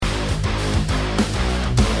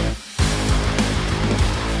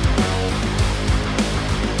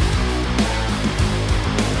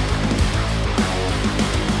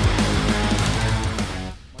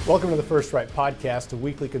Welcome to the First Right Podcast, a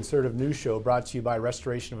weekly conservative news show brought to you by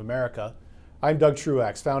Restoration of America. I'm Doug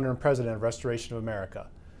Truax, founder and president of Restoration of America.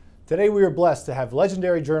 Today we are blessed to have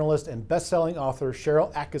legendary journalist and best-selling author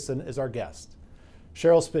Sharyl Attkisson as our guest.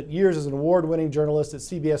 Sharyl spent years as an award-winning journalist at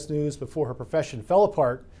CBS News before her profession fell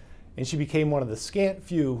apart, and she became one of the scant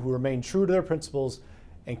few who remained true to their principles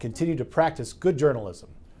and continue to practice good journalism.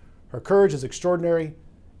 Her courage is extraordinary,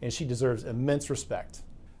 and she deserves immense respect.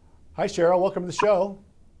 Hi, Sharyl. Welcome to the show.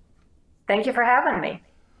 Thank you for having me.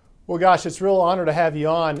 Well, gosh, it's a real honor to have you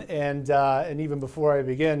on. And even before I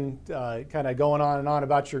begin kind of going on and on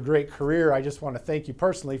about your great career, I just want to thank you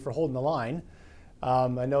personally for holding the line. I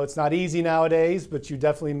know it's not easy nowadays, but you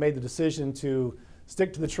definitely made the decision to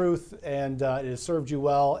stick to the truth, and it has served you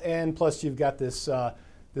well. And plus, you've got this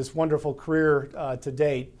wonderful career to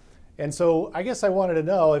date. And so I guess I wanted to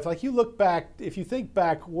know if you think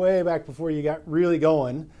back way back before you got really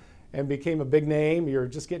going and became a big name, you're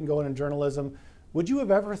just getting going in journalism, would you have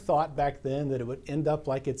ever thought back then that it would end up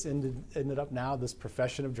like it's ended up now, this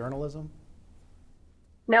profession of journalism?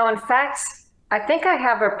 No, in fact, I think I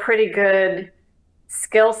have a pretty good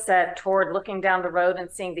skill set toward looking down the road and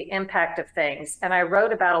seeing the impact of things. And I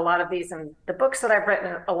wrote about a lot of these in the books that I've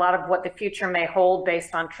written, a lot of what the future may hold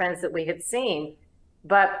based on trends that we had seen.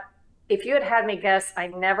 But if you had had me guess, I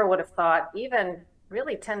never would have thought, even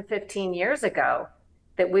really 10, 15 years ago,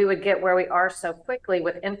 that we would get where we are so quickly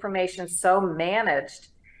with information so managed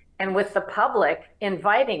and with the public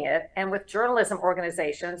inviting it, and with journalism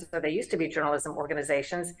organizations, or they used to be journalism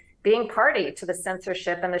organizations, being party to the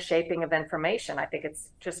censorship and the shaping of information. I think it's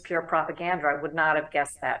just pure propaganda. I would not have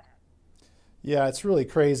guessed that. Yeah, it's really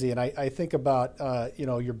crazy. And I think about,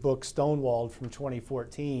 your book Stonewalled from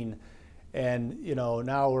 2014. And,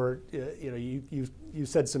 now we're, you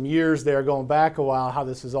said some years there going back a while, how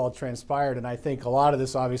this has all transpired. And I think a lot of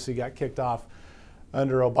this obviously got kicked off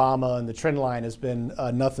under Obama, and the trend line has been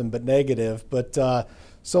nothing but negative. But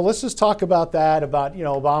so let's just talk about that, about,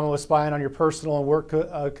 Obama was spying on your personal and work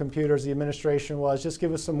computers, the administration was. Just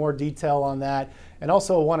give us some more detail on that. And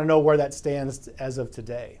also want to know where that stands as of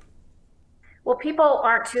today. Well, people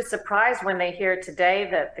aren't too surprised when they hear today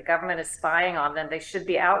that the government is spying on them. They should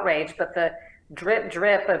be outraged, but the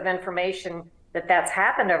drip of information that's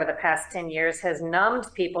happened over the past 10 years has numbed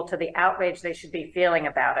people to the outrage they should be feeling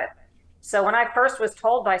about it. So when I first was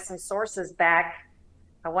told by some sources back,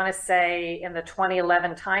 I want to say in the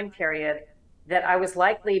 2011 time period, that I was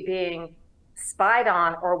likely being spied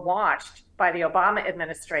on or watched by the Obama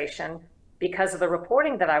administration because of the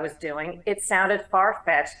reporting that I was doing, it sounded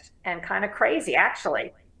far-fetched and kind of crazy,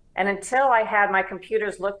 actually. And until I had my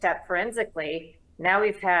computers looked at forensically, now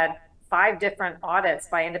we've had 5 different audits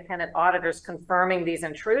by independent auditors confirming these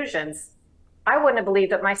intrusions, I wouldn't have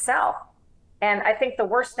believed it myself. And I think the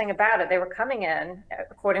worst thing about it, they were coming in,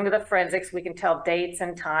 according to the forensics, we can tell dates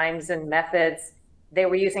and times and methods. They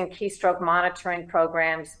were using keystroke monitoring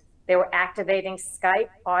programs. They were activating Skype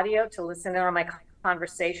audio to listen in on my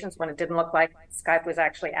conversations when it didn't look like Skype was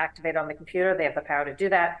actually activated on the computer. They have the power to do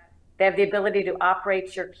that. They have the ability to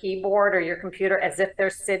operate your keyboard or your computer as if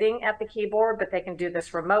they're sitting at the keyboard, but they can do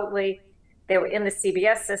this remotely. They were in the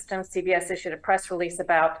CBS system. CBS issued a press release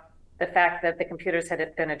about the fact that the computers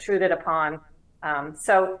had been intruded upon.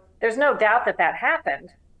 So there's no doubt that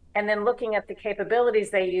happened. And then looking at the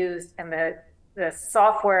capabilities they used and the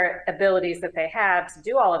software abilities that they had to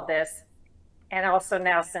do all of this, and also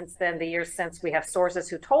now, since then, the years since, we have sources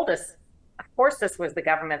who told us, of course, this was the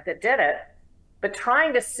government that did it. But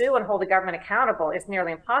trying to sue and hold the government accountable is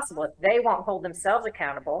nearly impossible if they won't hold themselves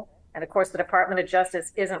accountable. And of course, the Department of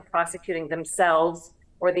Justice isn't prosecuting themselves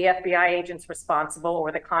or the FBI agents responsible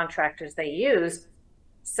or the contractors they use.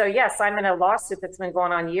 So yes, I'm in a lawsuit that's been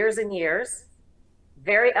going on years and years,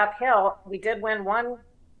 very uphill. We did win one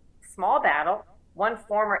small battle. One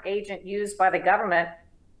former agent used by the government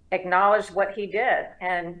acknowledged what he did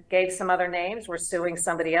and gave some other names. We're suing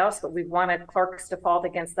somebody else, but we've won a clerk's default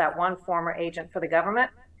against that one former agent for the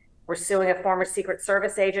government. We're suing a former Secret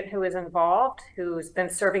Service agent who is involved, who's been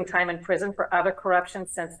serving time in prison for other corruption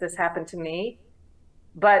since this happened to me.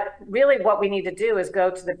 But really what we need to do is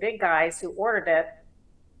go to the big guys who ordered it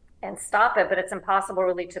and stop it, but it's impossible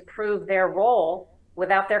really to prove their role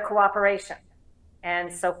without their cooperation.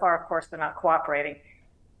 And so far, of course, they're not cooperating.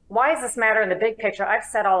 Why does this matter in the big picture? I've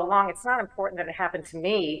said all along, it's not important that it happened to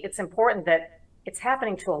me. It's important that it's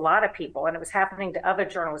happening to a lot of people, and it was happening to other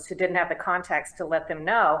journalists who didn't have the context to let them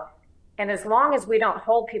know. And as long as we don't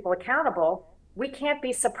hold people accountable, we can't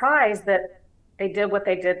be surprised that they did what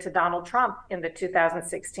they did to Donald Trump in the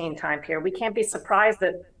 2016 time period. We can't be surprised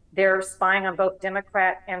that they're spying on both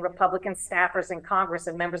Democrat and Republican staffers in Congress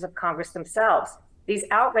and members of Congress themselves. these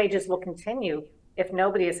outrages will continue if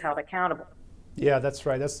nobody is held accountable. Yeah, that's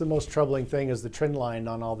right. That's the most troubling thing, is the trend line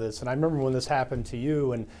on all this. And I remember when this happened to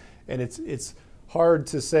you, and it's hard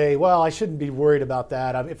to say, well, I shouldn't be worried about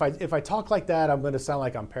that. If I talk like that, I'm going to sound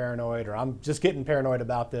like I'm paranoid, or I'm just getting paranoid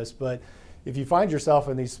about this. But if you find yourself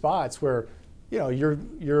in these spots where, you know,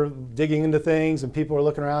 you're digging into things and people are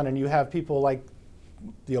looking around, and you have people like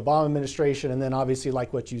the Obama administration, and then obviously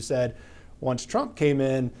like what you said, once Trump came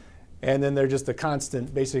in, and then they're just a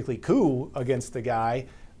constant basically coup against the guy,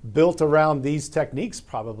 built around these techniques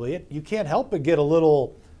probably, you can't help but get a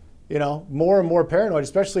little, you know, more and more paranoid,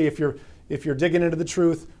 especially if you're digging into the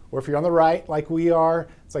truth, or if you're on the right like we are.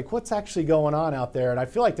 It's like, what's actually going on out there? And I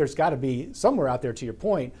feel like there's got to be somewhere out there, to your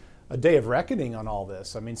point, a day of reckoning on all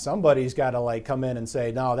this. I mean, somebody's got to like come in and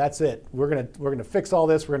say, no, that's it. We're gonna fix all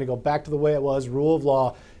this. We're gonna go back to the way it was, rule of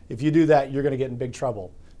law. If you do that, you're gonna get in big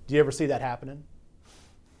trouble. Do you ever see that happening?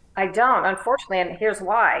 I don't, unfortunately, and here's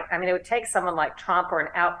why. I mean, it would take someone like Trump or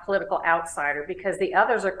an political outsider, because the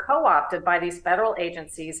others are co-opted by these federal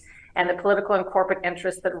agencies and the political and corporate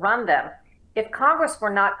interests that run them. If Congress were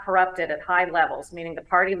not corrupted at high levels, meaning the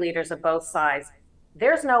party leaders of both sides,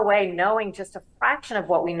 there's no way, knowing just a fraction of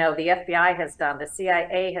what we know the FBI has done, the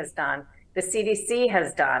CIA has done, the CDC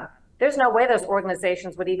has done, there's no way those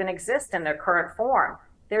organizations would even exist in their current form.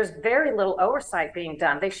 There's very little oversight being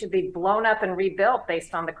done. They should be blown up and rebuilt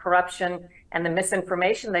based on the corruption and the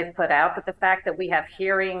misinformation they've put out. But the fact that we have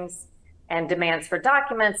hearings and demands for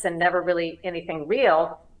documents and never really anything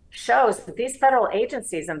real shows that these federal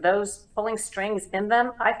agencies and those pulling strings in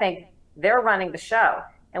them, I think they're running the show.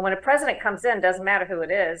 And when a president comes in, doesn't matter who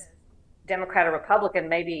it is, Democrat or Republican,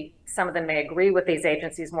 maybe some of them may agree with these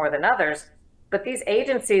agencies more than others, but these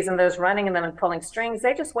agencies and those running in them and pulling strings,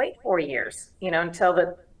 they just wait 4 years, you know, until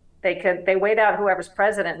they wait out whoever's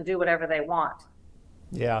president and do whatever they want.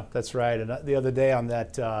 Yeah, that's right. And the other day on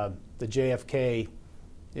that, the JFK,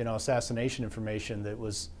 you know, assassination information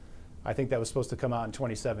I think that was supposed to come out in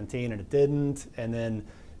 2017, and it didn't. And then,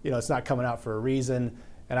 you know, it's not coming out for a reason.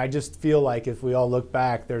 And I just feel like if we all look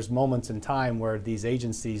back, there's moments in time where these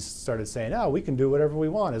agencies started saying, oh, we can do whatever we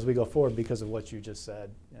want as we go forward because of what you just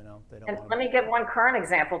said. You know, they don't and want let me give one current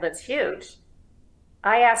example that's huge.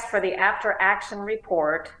 I asked for the after action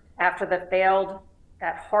report after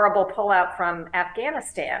that horrible pullout from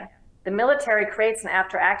Afghanistan. The military creates an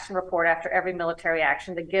after action report after every military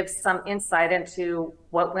action that gives some insight into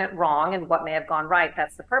what went wrong and what may have gone right.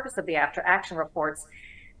 That's the purpose of the after action reports.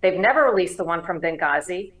 They've never released the one from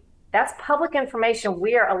Benghazi. That's public information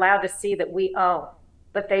we are allowed to see that we own,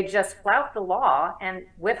 but they just flout the law and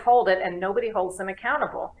withhold it, and nobody holds them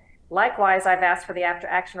accountable. Likewise, I've asked for the after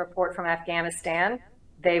action report from Afghanistan.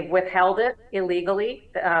 They've withheld it illegally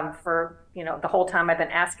for, you know, the whole time I've been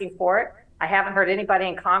asking for it. I haven't heard anybody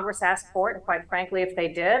in Congress ask for it. And quite frankly, if they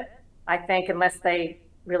did, I think unless they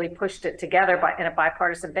really pushed it together in a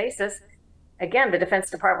bipartisan basis, again, the Defense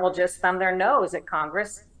Department will just thumb their nose at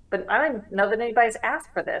Congress. But I don't know that anybody's asked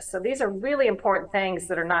for this. So these are really important things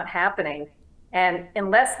that are not happening. And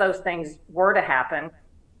unless those things were to happen,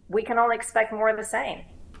 we can only expect more of the same.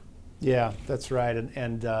 Yeah, that's right.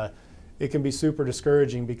 And it can be super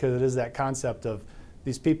discouraging because it is that concept of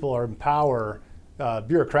these people are in power,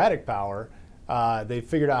 bureaucratic power. They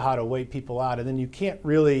figured out how to wait people out, and then you can't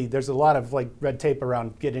really. There's a lot of like red tape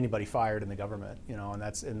around getting anybody fired in the government, you know.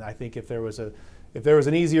 And I think if there was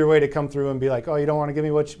an easier way to come through and be like, oh, you don't want to give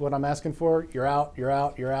me what I'm asking for, you're out,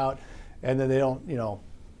 and then they don't, you know,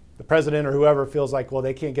 the president or whoever feels like, well,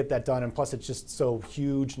 they can't get that done, and plus it's just so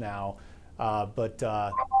huge now.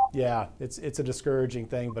 Yeah, it's a discouraging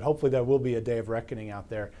thing, but hopefully there will be a day of reckoning out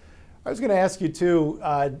there. I was going to ask you too,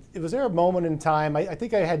 was there a moment in time, I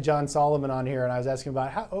think I had John Solomon on here, and I was asking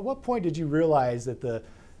about at what point did you realize that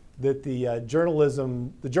the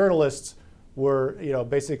journalists were, you know,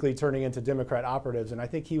 basically turning into Democrat operatives? And I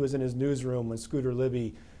think he was in his newsroom when Scooter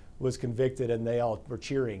Libby was convicted, and they all were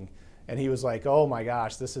cheering. And he was like, oh my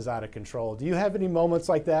gosh, this is out of control. Do you have any moments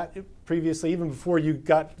like that previously, even before you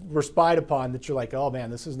were spied upon, that you're like, oh man,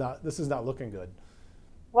 this is not looking good?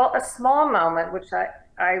 Well, a small moment, which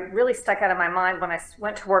I really stuck out of my mind when I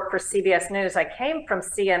went to work for CBS News. I came from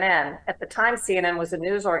CNN. At the time, CNN was a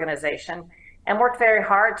news organization, and worked very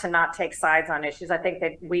hard to not take sides on issues. I think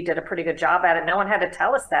that we did a pretty good job at it. No one had to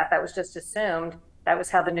tell us that. That was just assumed. That was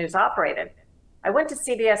how the news operated. I went to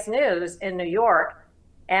CBS News in New York,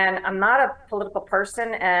 and I'm not a political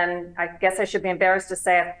person, and I guess I should be embarrassed to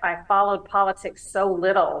say I followed politics so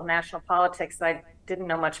little, national politics, that I didn't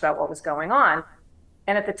know much about what was going on.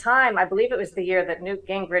 And at the time, I believe it was the year that Newt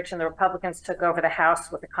Gingrich and the Republicans took over the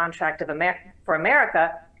House with the contract for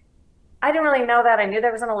America. I didn't really know that. I knew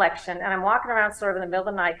there was an election, and I'm walking around sort of in the middle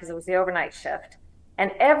of the night because it was the overnight shift.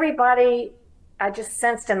 And everybody I just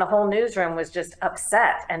sensed in the whole newsroom was just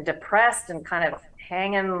upset and depressed and kind of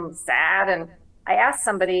hanging sad. And I asked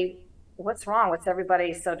somebody, what's wrong? What's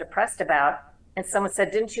everybody so depressed about? And someone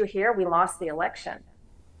said, didn't you hear we lost the election?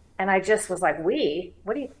 And I just was like,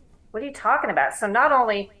 what are you talking about? So not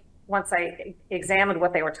only, once I examined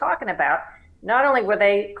what they were talking about, not only were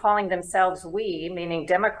they calling themselves we, meaning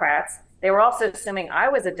Democrats, they were also assuming I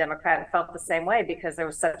was a Democrat and felt the same way because there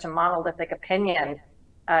was such a monolithic opinion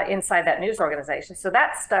inside that news organization. So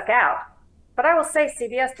that stuck out. But I will say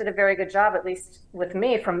CBS did a very good job, at least with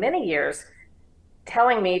me for many years,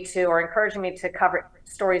 telling me to, or encouraging me to cover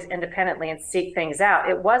stories independently and seek things out.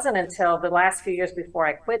 It wasn't until the last few years before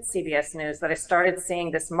I quit CBS News that I started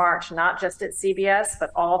seeing this march, not just at CBS,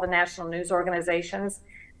 but all the national news organizations,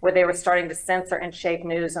 where they were starting to censor and shape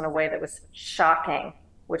news in a way that was shocking,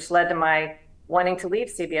 which led to my wanting to leave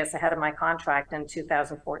CBS ahead of my contract in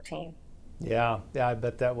 2014. Yeah, I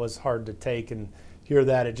bet that was hard to take and hear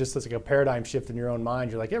that. It just looks like a paradigm shift in your own mind.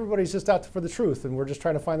 You're like, everybody's just out for the truth and we're just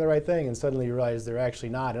trying to find the right thing, and suddenly you realize they're actually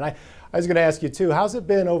not. And I was going to ask you too, how's it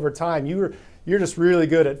been over time? You're just really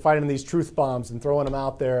good at finding these truth bombs and throwing them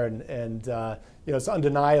out there, and it's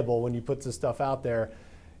undeniable when you put this stuff out there.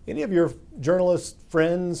 Any of your journalist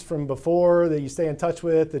friends from before that you stay in touch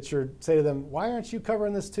with that you say to them, why aren't you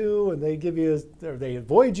covering this too? And they give you, or they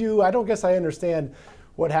avoid you? I don't guess I understand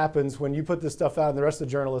what happens when you put this stuff out and the rest of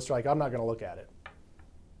the journalists are like, I'm not going to look at it.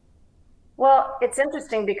 Well, it's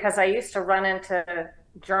interesting because I used to run into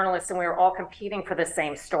journalists and we were all competing for the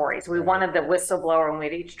same stories. We wanted the whistleblower and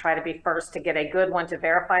we'd each try to be first to get a good one to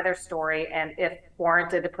verify their story, and if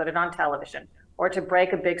warranted, to put it on television or to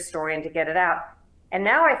break a big story and to get it out. And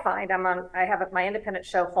now I find I have my independent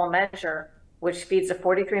show, Full Measure, which feeds to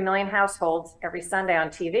 43 million households every Sunday on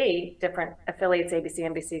TV, different affiliates, ABC,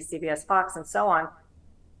 NBC, CBS, Fox, and so on.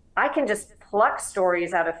 I can just pluck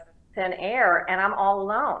stories out of thin air and I'm all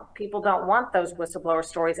alone. People don't want those whistleblower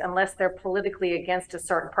stories unless they're politically against a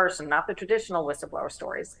certain person, not the traditional whistleblower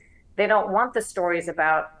stories. They don't want the stories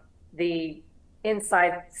about the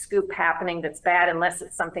inside scoop happening that's bad unless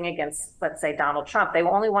it's something against, let's say, Donald Trump. They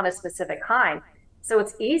only want a specific kind. So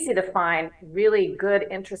it's easy to find really good,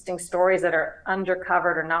 interesting stories that are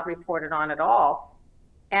undercovered or not reported on at all.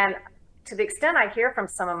 And to the extent I hear from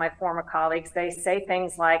some of my former colleagues, they say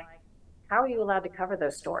things like, how are you allowed to cover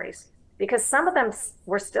those stories? Because some of them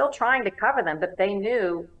were still trying to cover them, but they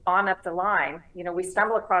knew on up the line, we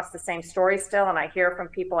stumble across the same story still. And I hear from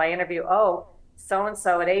people I interview,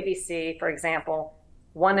 so-and-so at ABC, for example,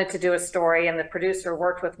 wanted to do a story and the producer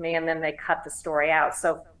worked with me and then they cut the story out.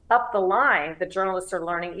 So up the line, the journalists are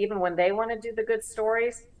learning, even when they want to do the good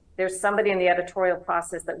stories, there's somebody in the editorial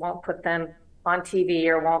process that won't put them on TV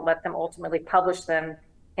or won't let them ultimately publish them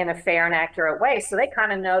in a fair and accurate way. So they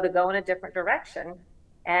kind of know to go in a different direction.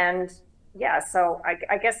 And yeah, so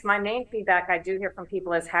I guess my main feedback I do hear from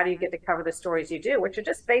people is, how do you get to cover the stories you do, which are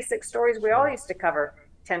just basic stories we all used to cover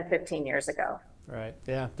 10, 15 years ago. Right.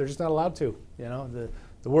 Yeah, they're just not allowed to. The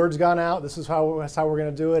word's gone out. That's how we're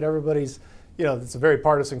going to do it. Everybody's, it's a very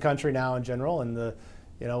partisan country now in general, and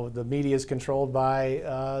the media is controlled by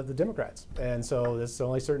the Democrats, and so there's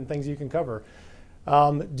only certain things you can cover.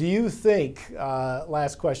 Do you think,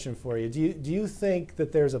 last question for you, do you think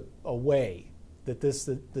that there's a way that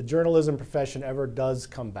the journalism profession ever does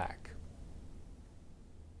come back?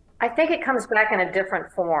 I think it comes back in a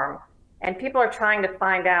different form, and people are trying to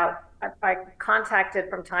find out. I contacted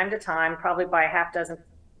from time to time, probably by a half dozen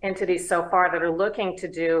entities so far, that are looking to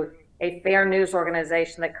do a fair news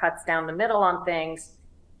organization that cuts down the middle on things.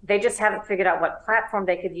 They just haven't figured out what platform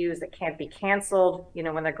they could use that can't be canceled,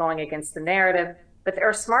 when they're going against the narrative. But there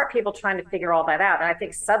are smart people trying to figure all that out. And I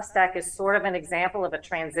think Substack is sort of an example of a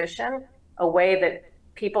transition, a way that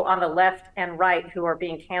people on the left and right who are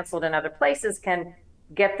being canceled in other places can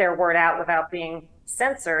get their word out without being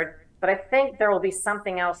censored. But I think there will be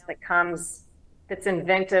something else that comes, that's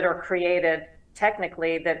invented or created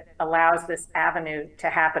technically, that allows this avenue to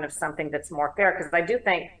happen of something that's more fair. Because I do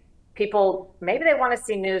think people, maybe they want to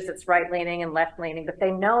see news that's right-leaning and left-leaning, but they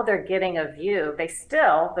know they're getting a view. They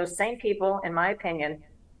still, those same people, in my opinion,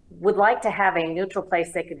 would like to have a neutral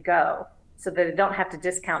place they could go so that they don't have to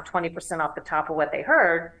discount 20% off the top of what they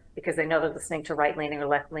heard because they know they're listening to right-leaning or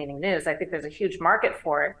left-leaning news. I think there's a huge market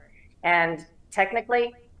for it. And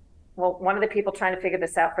technically, well, one of the people trying to figure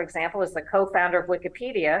this out, for example, is the co-founder of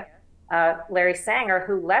Wikipedia, Larry Sanger,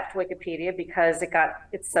 who left Wikipedia because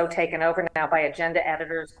it's so taken over now by agenda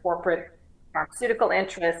editors, corporate pharmaceutical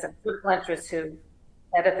interests, and political interests who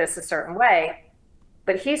edit this a certain way.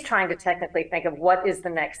 but he's trying to technically think of what is the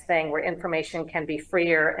next thing where information can be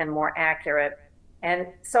freer and more accurate. And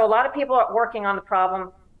so a lot of people are working on the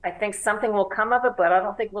problem. I think something will come of it, but I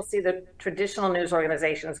don't think we'll see the traditional news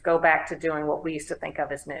organizations go back to doing what we used to think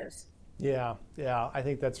of as news. Yeah, I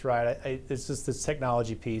think that's right. It's just this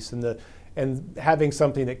technology piece and having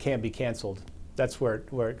something that can't be canceled. That's where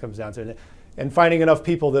it comes down to. And finding enough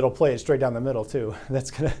people that'll play it straight down the middle too.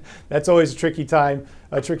 That's always a tricky thing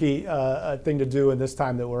to do in this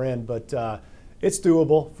time that we're in. But it's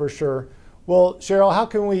doable for sure. Well, Sharyl, how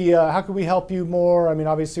can we help you more? I mean,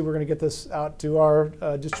 obviously we're going to get this out to our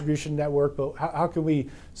distribution network, but how can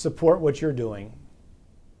we support what you're doing?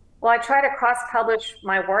 Well, I try to cross-publish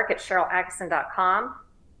my work at SharylAttkisson.com,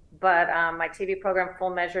 but my TV program,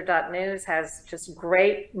 FullMeasure.news, has just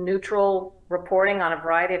great neutral reporting on a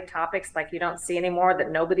variety of topics like you don't see anymore,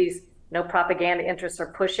 that no propaganda interests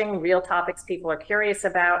are pushing, real topics people are curious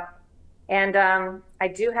about. And I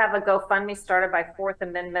do have a GoFundMe started by Fourth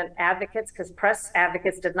Amendment advocates, because press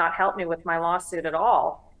advocates did not help me with my lawsuit at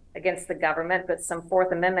all against the government, but some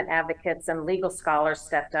Fourth Amendment advocates and legal scholars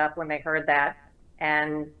stepped up when they heard that.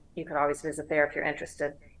 And you can always visit there if you're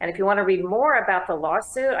interested. And if you want to read more about the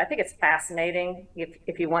lawsuit, I think it's fascinating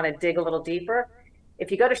if you want to dig a little deeper.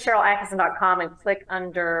 If you go to SharylAttkisson.com and click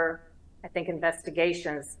under, I think,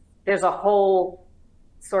 investigations, there's a whole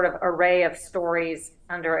sort of array of stories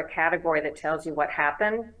under a category that tells you what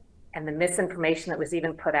happened and the misinformation that was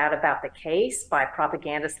even put out about the case by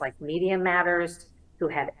propagandists like Media Matters, who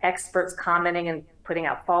had experts commenting and putting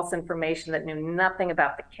out false information that knew nothing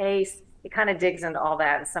about the case. It kind of digs into all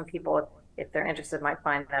that, and some people, if they're interested, might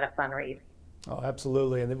find that a fun read. Oh,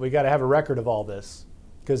 absolutely, and we got to have a record of all this,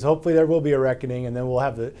 because hopefully there will be a reckoning, and then we'll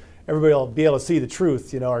have everybody will be able to see the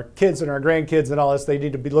truth. You know, our kids and our grandkids and all this, they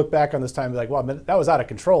need to look back on this time and be like, wow, that was out of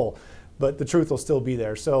control, but the truth will still be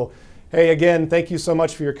there. So, hey, again, thank you so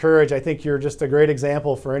much for your courage. I think you're just a great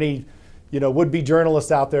example for any, would-be journalists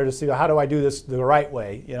out there to see, how do I do this the right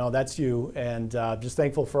way? That's you. And just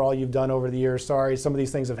thankful for all you've done over the years. Sorry, some of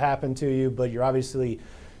these things have happened to you, but you're obviously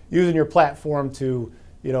using your platform to,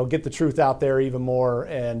 get the truth out there even more.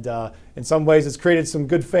 And in some ways, it's created some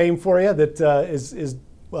good fame for you that is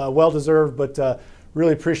well-deserved, but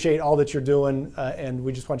really appreciate all that you're doing. And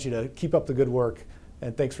we just want you to keep up the good work.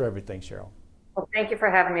 And thanks for everything, Sharyl. Well, thank you for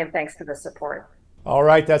having me, and thanks for the support. All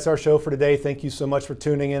right, that's our show for today. Thank you so much for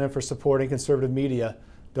tuning in and for supporting conservative media.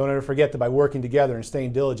 Don't ever forget that by working together and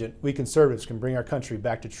staying diligent, we conservatives can bring our country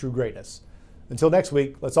back to true greatness. Until next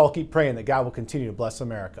week, let's all keep praying that God will continue to bless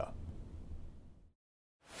America.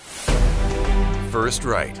 First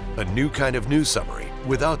Right, a new kind of news summary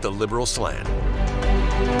without the liberal slant.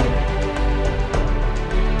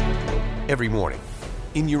 Every morning,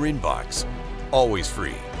 in your inbox, always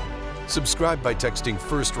free. Subscribe by texting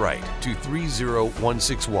First Right to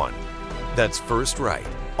 30161. That's First Right,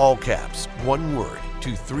 all caps, one word,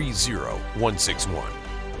 to 30161.